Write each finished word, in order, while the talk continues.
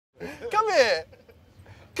Come here!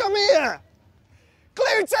 Come here!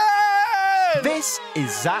 Gluten! This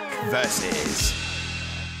is Zac Versus.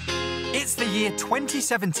 It's the year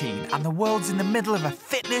 2017 and the world's in the middle of a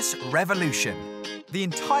fitness revolution. The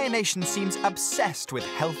entire nation seems obsessed with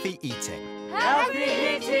healthy eating. Healthy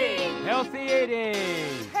eating! Healthy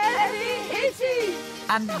eating! Healthy eating!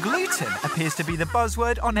 And gluten appears to be the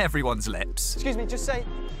buzzword on everyone's lips. Excuse me, can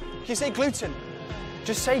you say gluten?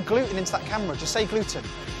 Just say gluten into that camera, just say gluten.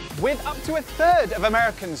 With up to a third of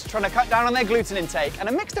Americans trying to cut down on their gluten intake and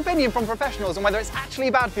a mixed opinion from professionals on whether it's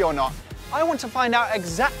actually bad for you or not, I want to find out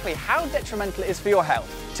exactly how detrimental it is for your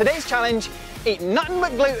health. Today's challenge, eat nothing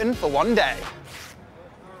but gluten for one day.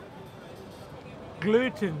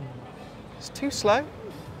 Gluten. It's too slow.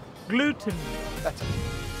 Gluten. Better.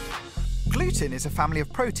 Gluten is a family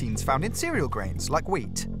of proteins found in cereal grains, like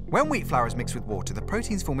wheat. When wheat flour is mixed with water, the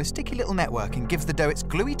proteins form a sticky little network and gives the dough its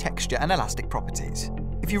gluey texture and elastic properties.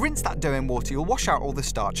 If you rinse that dough in water, you'll wash out all the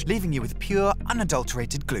starch, leaving you with pure,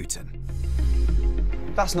 unadulterated gluten.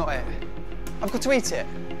 That's not it. I've got to eat it.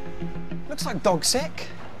 Looks like dog sick.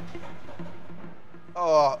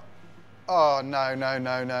 Oh,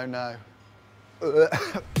 no.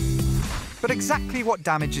 But exactly what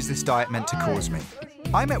damage is this diet meant to cause me?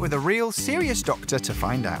 I met with a real, serious doctor to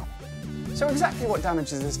find out. So exactly what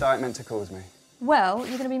damage is this diet meant to cause me? Well,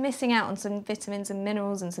 you're going to be missing out on some vitamins and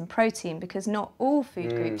minerals and some protein because not all food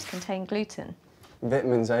groups contain gluten.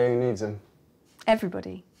 Vitamins, who needs them?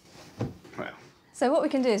 Everybody. Well. So what we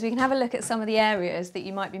can do is we can have a look at some of the areas that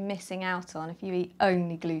you might be missing out on if you eat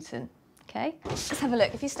only gluten. OK? Let's have a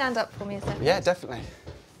look. If you stand up for me a second. Yeah, definitely.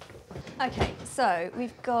 OK, so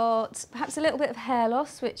we've got perhaps a little bit of hair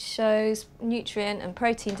loss, which shows nutrient and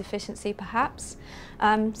protein deficiency, perhaps.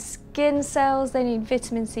 Skin cells, they need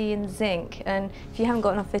vitamin C and zinc, and if you haven't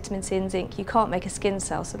got enough vitamin C and zinc, you can't make a skin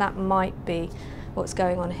cell, so that might be what's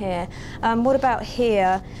going on here. What about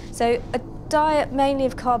here? So a diet mainly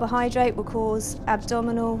of carbohydrate will cause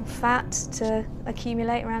abdominal fat to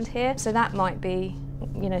accumulate around here, so that might be,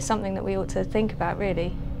 you know, something that we ought to think about,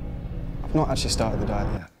 really. I've not actually started the diet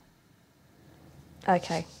yet.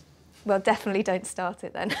 OK. Well, definitely don't start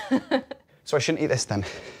it then. So I shouldn't eat this then?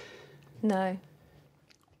 No.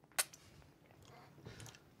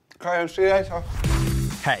 Okay, I'll see you later.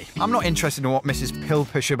 Hey, I'm not interested in what Mrs. Pill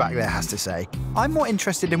Pusher back there has to say. I'm more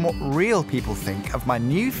interested in what real people think of my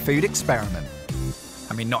new food experiment.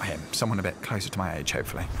 I mean, not him. Someone a bit closer to my age,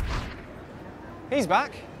 hopefully. He's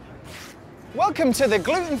back. Welcome to the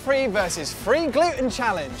gluten-free versus free gluten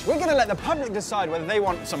challenge. We're going to let the public decide whether they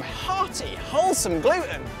want some hearty, wholesome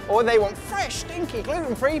gluten or they want fresh, stinky,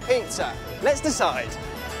 gluten-free pizza. Let's decide.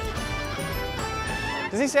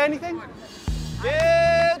 Does he say anything?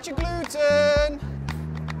 Get your gluten!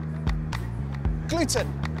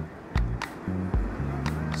 Gluten.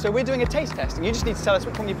 So we're doing a taste test and you just need to tell us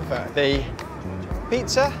which one you prefer. The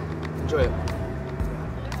pizza. Enjoy it.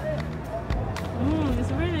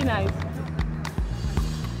 It's really nice.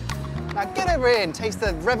 Now get over here and taste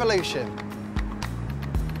the revolution.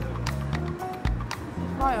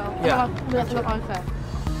 Yeah.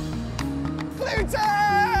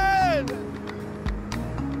 Gluten!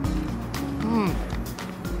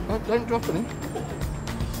 Don't drop any.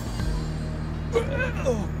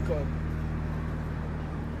 Oh, God.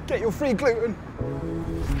 Get your free gluten.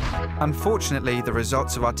 Unfortunately, the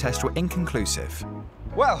results of our test were inconclusive.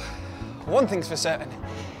 Well, one thing's for certain.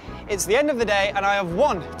 It's the end of the day and I have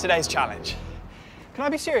won today's challenge. Can I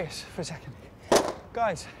be serious for a second?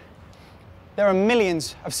 Guys, there are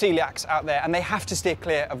millions of celiacs out there and they have to steer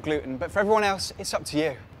clear of gluten, but for everyone else, it's up to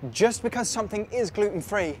you. Just because something is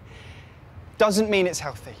gluten-free doesn't mean it's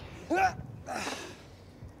healthy.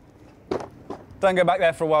 Don't go back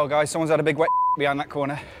there for a while, guys. Someone's had a big wet behind that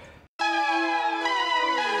corner.